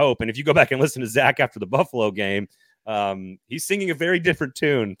Titans fans hope. And if you go back and listen to Zach after the Buffalo game, he's singing a very different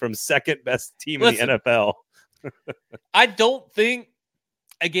tune from second best team in the NFL. I don't think,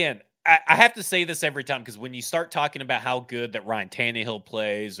 again, I have to say this every time, because when you start talking about how good that Ryan Tannehill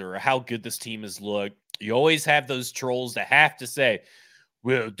plays or how good this team has looked, you always have those trolls that have to say,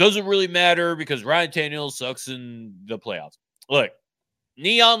 well, it doesn't really matter because Ryan Tannehill sucks in the playoffs. Look,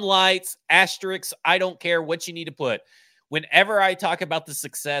 neon lights, asterisks, I don't care what you need to put. Whenever I talk about the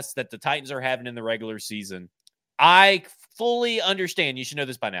success that the Titans are having in the regular season, I fully understand. You should know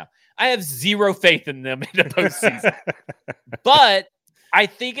this by now. I have zero faith in them in the postseason. But I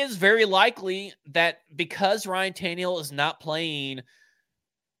think it's very likely that because Ryan Tannehill is not playing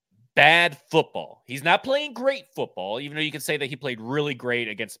bad football, he's not playing great football, even though you can say that he played really great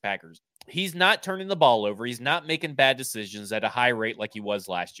against the Packers. He's not turning the ball over. He's not making bad decisions at a high rate like he was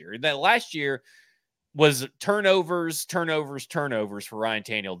last year. That last year was turnovers for Ryan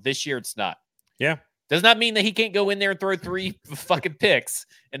Tannehill. This year, it's not. Yeah. Does not mean that he can't go in there and throw 3 fucking picks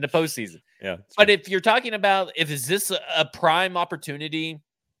in the postseason. Yeah. But if you're talking about, is this a prime opportunity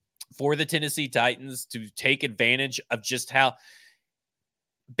for the Tennessee Titans to take advantage of just how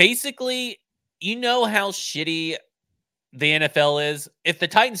basically, you know how shitty the NFL is? If the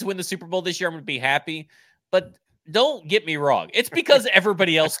Titans win the Super Bowl this year, I'm going to be happy. But don't get me wrong. It's because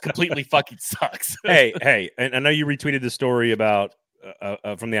everybody else completely fucking sucks. Hey, and I know you retweeted the story about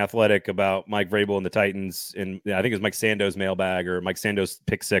from The Athletic about Mike Vrabel and the Titans, and I think it was Mike Sando's mailbag or Mike Sando's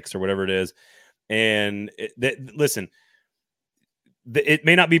pick 6 or whatever it is. And listen, it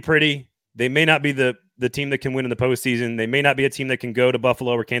may not be pretty. They may not be the team that can win in the postseason. They may not be a team that can go to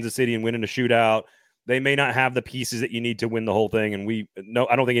Buffalo or Kansas City and win in a shootout. They may not have the pieces that you need to win the whole thing. And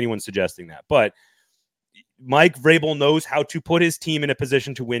I don't think anyone's suggesting that. But Mike Vrabel knows how to put his team in a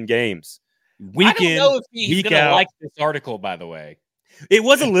position to win games. I don't know if he's going to like this article, by the way. It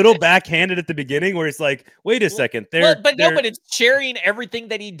was a little backhanded at the beginning where it's like, wait a second. But it's sharing everything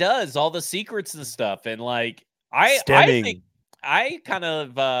that he does, all the secrets and stuff. And like, I think I kind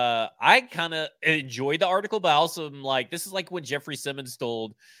of enjoy the article, but also am like, this is like when Jeffrey Simmons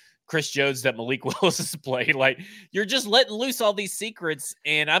told Chris Jones that Malik Willis is playing. Like, you're just letting loose all these secrets.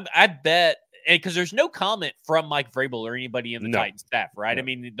 And I bet, because there's no comment from Mike Vrabel or anybody in the Titans staff, right? No. I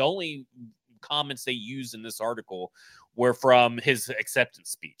mean, the only comments they used in this article were from his acceptance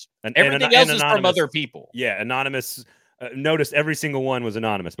speech. And everything else is from other people. Yeah, anonymous. Notice every single one was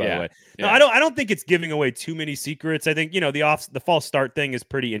anonymous, by the way. No, I don't think it's giving away too many secrets. I think, the false start thing is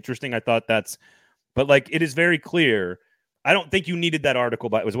pretty interesting. I thought but like, it is very clear. I don't think you needed that article,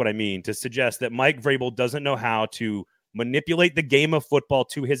 but was what I mean to suggest that Mike Vrabel doesn't know how to manipulate the game of football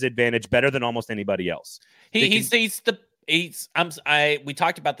to his advantage better than almost anybody else. We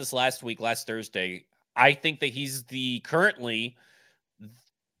talked about this last Thursday. I think that he's currently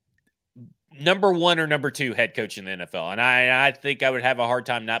number 1 or number 2 head coach in the NFL. And I think I would have a hard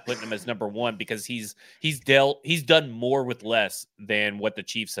time not putting him as number 1 because he's done more with less than what the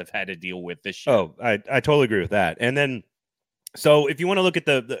Chiefs have had to deal with this year. Oh, I totally agree with that. And then, so if you want to look at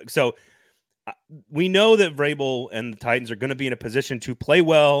we know that Vrabel and the Titans are going to be in a position to play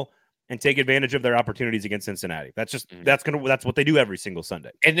well and take advantage of their opportunities against Cincinnati. That's just that's what they do every single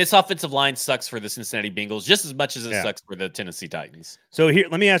Sunday. And this offensive line sucks for the Cincinnati Bengals just as much as it sucks for the Tennessee Titans. So here,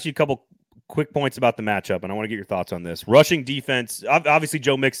 let me ask you a couple quick points about the matchup, and I want to get your thoughts on this. Rushing defense, obviously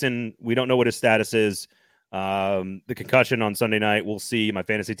Joe Mixon, we don't know what his status is. The concussion on Sunday night, we'll see. My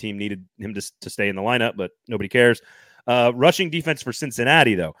fantasy team needed him to stay in the lineup, but nobody cares. Rushing defense for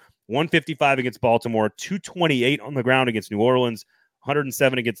Cincinnati, though, 155 against Baltimore, 228 on the ground against New Orleans,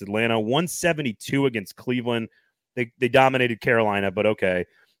 107 against Atlanta, 172 against Cleveland. They dominated Carolina, but okay.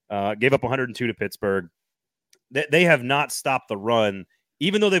 Gave up 102 to Pittsburgh. They have not stopped the run,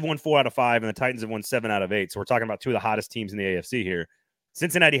 even though they've won 4 out of 5 and the Titans have won 7 out of 8. So we're talking about 2 of the hottest teams in the AFC here.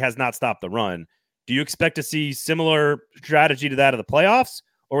 Cincinnati has not stopped the run. Do you expect to see similar strategy to that of the playoffs?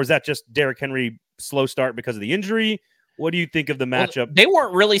 Or was that just Derrick Henry slow start because of the injury? What do you think of the matchup? Well, they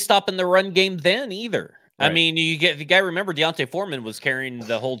weren't really stopping the run game then either. Right. I mean, you got to remember Deontay Foreman was carrying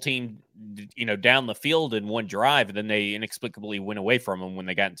the whole team, down the field in one drive, and then they inexplicably went away from him when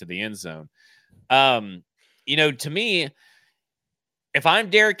they got into the end zone. To me, if I'm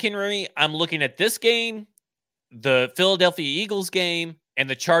Derrick Henry, I'm looking at this game, the Philadelphia Eagles game, and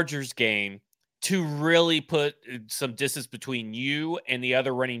the Chargers game to really put some distance between you and the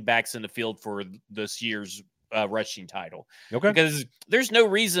other running backs in the field for this year's rushing title. Okay. Because there's no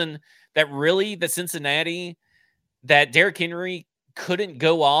reason that Cincinnati that Derrick Henry couldn't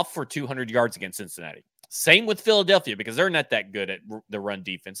go off for 200 yards against Cincinnati. Same with Philadelphia, because they're not that good at the run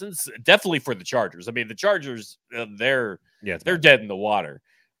defense. And it's definitely for the Chargers. I mean, the Chargers, they're dead in the water.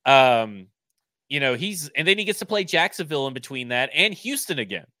 And then he gets to play Jacksonville in between that and Houston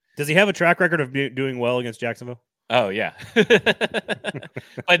again. Does he have a track record of doing well against Jacksonville? Oh, yeah.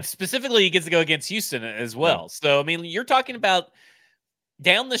 But specifically, he gets to go against Houston as well. Yeah. So, I mean, you're talking about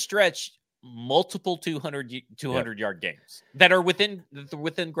down the stretch, multiple 200-yard games that are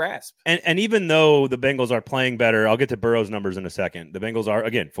within grasp. And even though the Bengals are playing better, I'll get to Burrow's numbers in a second. The Bengals are,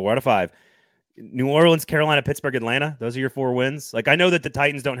 again, 4 out of 5. New Orleans, Carolina, Pittsburgh, Atlanta. Those are your 4 wins. Like, I know that the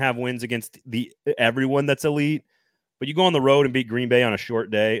Titans don't have wins against everyone that's elite, but you go on the road and beat Green Bay on a short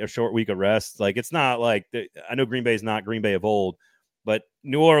week of rest. Like, it's not like I know Green Bay is not Green Bay of old, but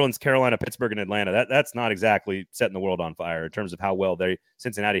New Orleans, Carolina, Pittsburgh, and Atlanta, that's not exactly setting the world on fire in terms of how well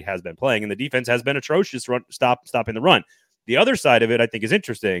Cincinnati has been playing. And the defense has been atrocious stopping the run. The other side of it, I think, is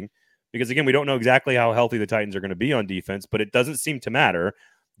interesting because, again, we don't know exactly how healthy the Titans are going to be on defense, but it doesn't seem to matter.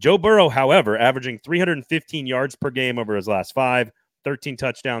 Joe Burrow, however, averaging 315 yards per game over his last 5, 13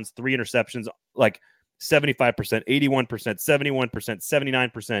 touchdowns, 3 interceptions, like 75%, 81%, 71%,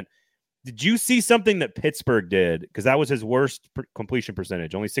 79%. Did you see something that Pittsburgh did? Because that was his worst completion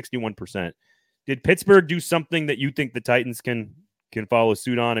percentage, only 61%. Did Pittsburgh do something that you think the Titans can follow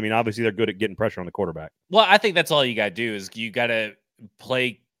suit on? I mean, obviously they're good at getting pressure on the quarterback. Well, I think that's all you got to do is you got to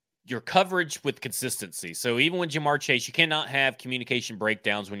play your coverage with consistency. So even when Jamar Chase, you cannot have communication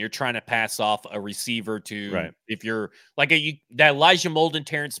breakdowns when you're trying to pass off a receiver to, right. If you're like that Elijah Molden,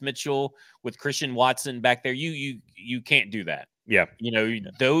 Terrence Mitchell with Christian Watson back there, you can't do that. Yeah.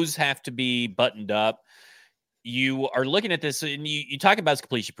 Those have to be buttoned up. You are looking at this and you talk about his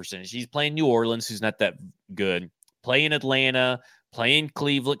completion percentage. He's playing New Orleans, who's not that good, playing Atlanta, playing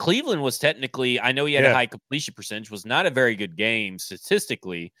Cleveland. Cleveland was technically, I know he had a high completion percentage, was not a very good game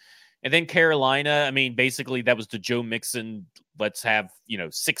statistically. And then Carolina, I mean, basically that was the Joe Mixon, let's have,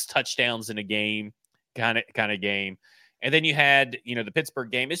 6 touchdowns in a game kind of game. And then you had, the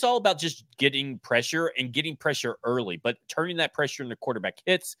Pittsburgh game. It's all about just getting pressure and getting pressure early, but turning that pressure into quarterback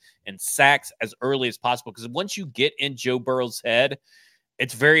hits and sacks as early as possible. Because once you get in Joe Burrow's head,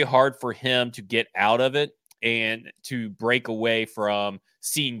 it's very hard for him to get out of it and to break away from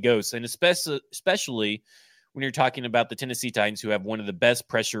seeing ghosts. And especially when you're talking about the Tennessee Titans, who have one of the best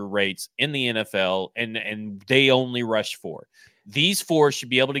pressure rates in the NFL, and they only rush 4. These 4 should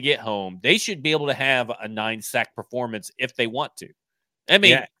be able to get home. They should be able to have a 9-sack performance if they want to. I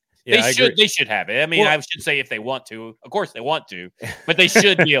mean, they should have it. I mean, I should say if they want to. Of course they want to, but they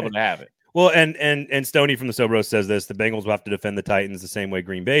should be able to have it. Well, and Stoney from the Sobro says this: the Bengals will have to defend the Titans the same way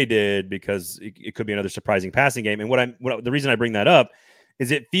Green Bay did because it could be another surprising passing game. And the reason I bring that up is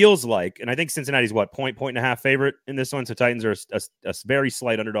it feels like, and I think Cincinnati's point and a half favorite in this one. So Titans are a very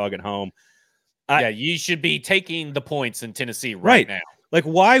slight underdog at home. You should be taking the points in Tennessee right now. Like,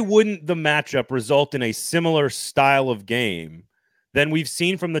 why wouldn't the matchup result in a similar style of game than we've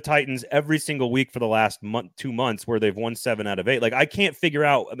seen from the Titans every single week for the last 2 months where they've won 7 out of 8? Like, I can't figure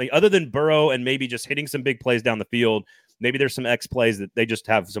out, I mean, other than Burrow and maybe just hitting some big plays down the field, maybe there's some X plays that they just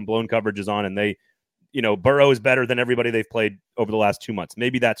have some blown coverages on and they, Burrow is better than everybody they've played over the last 2 months.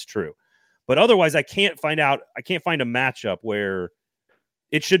 Maybe that's true. But otherwise, I can't find a matchup where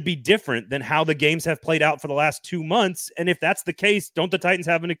it should be different than how the games have played out for the last 2 months. And if that's the case, don't the Titans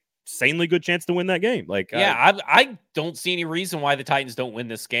have an insanely good chance to win that game? I don't see any reason why the Titans don't win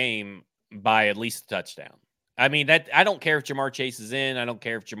this game by at least a touchdown. I mean, I don't care if Jamar Chase is in. I don't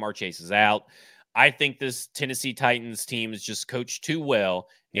care if Jamar Chase is out. I think this Tennessee Titans team is just coached too well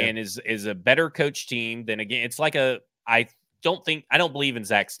and is a better coach team than, again, it's like I don't believe in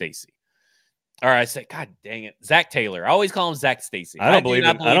Zach Stacy. Or I say, God dang it, Zach Taylor. I always call him Zach Stacy. I don't believe in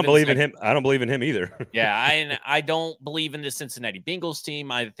him. I don't believe in him either. I don't believe in the Cincinnati Bengals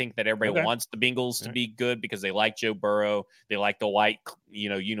team. I think that everybody wants the Bengals to be good because they like Joe Burrow. They like the white,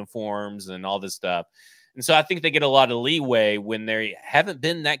 uniforms and all this stuff. And so I think they get a lot of leeway when they haven't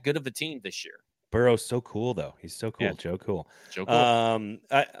been that good of a team this year. Burrow's so cool, though. He's so cool. Yeah. Joe Cool.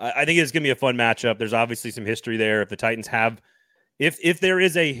 I think it's going to be a fun matchup. There's obviously some history there. If the Titans have If there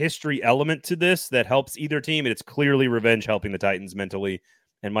is a history element to this that helps either team, it's clearly revenge helping the Titans mentally.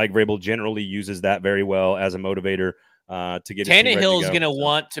 And Mike Vrabel generally uses that very well as a motivator to get Tannehill's going to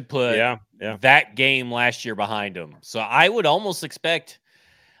want to put that game last year behind him. So I would almost expect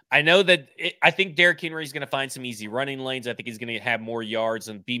 – I know that I think Derrick Henry is going to find some easy running lanes. I think he's going to have more yards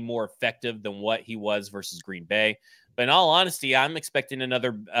and be more effective than what he was versus Green Bay. But in all honesty, I'm expecting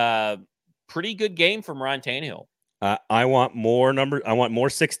another pretty good game from Ryan Tannehill. I want more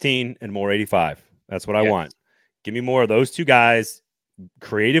 16 and more 85. That's what I want. Give me more of those two guys,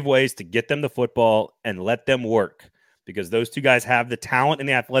 creative ways to get them the football and let them work, because those two guys have the talent and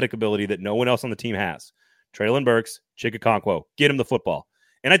the athletic ability that no one else on the team has. Treylon Burks, Chig Okonkwo, get them the football.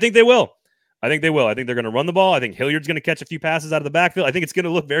 And I think they will. I think they're going to run the ball. I think Hilliard's going to catch a few passes out of the backfield. I think it's going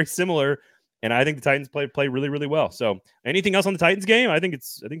to look very similar. And I think the Titans play really, really well. So anything else on the Titans game? I think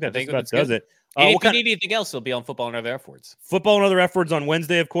that just about does it. If you need anything else, it'll be on Football and Other F-Words. Football and Other F-Words on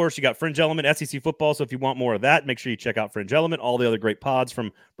Wednesday, of course. You got Fringe Element, SEC football. So if you want more of that, make sure you check out Fringe Element, all the other great pods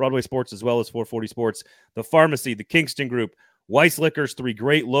from Broadway Sports as well as 440 Sports, The Pharmacy, the Kingston Group, Weiss Liquors, 3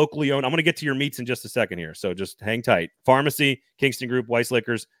 great locally owned. I'm going to get to your meats in just a second here, so just hang tight. Pharmacy, Kingston Group, Weiss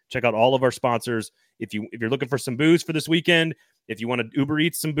Liquors. Check out all of our sponsors. If you're looking for some booze for this weekend, if you want to Uber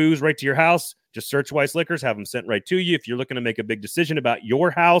Eats some booze right to your house, just search Weiss Liquors, have them sent right to you. If you're looking to make a big decision about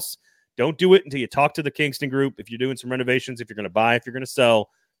your house, don't do it until you talk to the Kingston Group. If you're doing some renovations, if you're going to buy, if you're going to sell,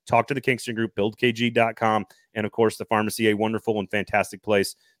 talk to the Kingston Group, buildkg.com. And, of course, the Pharmacy, a wonderful and fantastic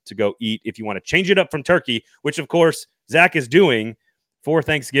place to go eat if you want to change it up from turkey, which, of course, Zach is doing for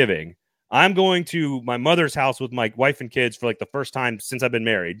Thanksgiving. I'm going to my mother's house with my wife and kids for like the first time since I've been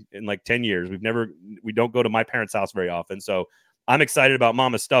married in like 10 years. We don't go to my parents' house very often. So I'm excited about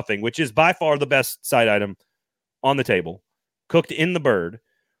Mama's stuffing, which is by far the best side item on the table, cooked in the bird.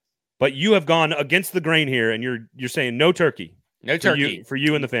 But you have gone against the grain here, and you're saying no turkey. No turkey for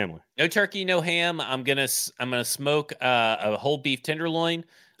you and the family. No turkey, no ham. I'm gonna smoke a whole beef tenderloin.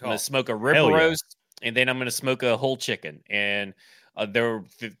 I'm gonna smoke a rib roast, and then I'm gonna smoke a whole chicken. And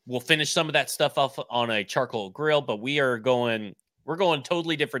we'll finish some of that stuff off on a charcoal grill. But we're going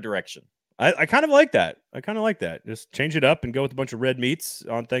totally different direction. I kind of like that. Just change it up and go with a bunch of red meats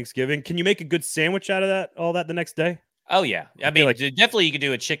on Thanksgiving. Can you make a good sandwich out of all that the next day? Oh, yeah. I mean, definitely you could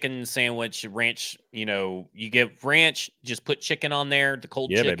do a chicken sandwich, ranch. You get ranch, just put chicken on there, the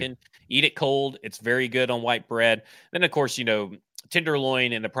cold chicken, baby. Eat it cold. It's very good on white bread. Then, of course,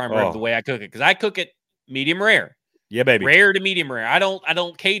 tenderloin and the prime rib, the way I cook it, because I cook it medium rare. Yeah, baby. Rare to medium rare. I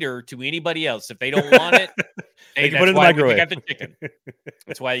don't cater to anybody else. If they don't want it, they can put it in the microwave. You got the chicken.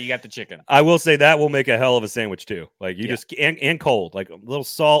 That's why you got the chicken. I will say that will make a hell of a sandwich too. Like just and cold, like a little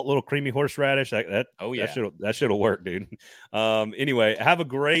salt, little creamy horseradish. That shit'll work, dude. Anyway, have a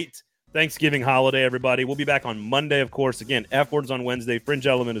great Thanksgiving holiday, everybody. We'll be back on Monday, of course. Again, F-Words on Wednesday, Fringe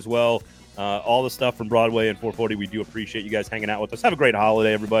Element as well. All the stuff from Broadway and 440. We do appreciate you guys hanging out with us. Have a great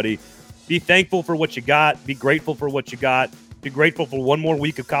holiday, everybody. Be thankful for what you got. Be grateful for what you got. Be grateful for one more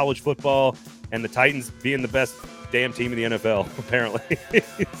week of college football and the Titans being the best damn team in the NFL, apparently.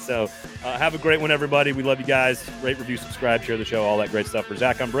 So have a great one, everybody. We love you guys. Rate, review, subscribe, share the show, all that great stuff. For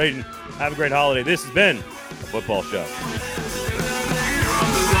Zach, I'm Braden. Have a great holiday. This has been a football show.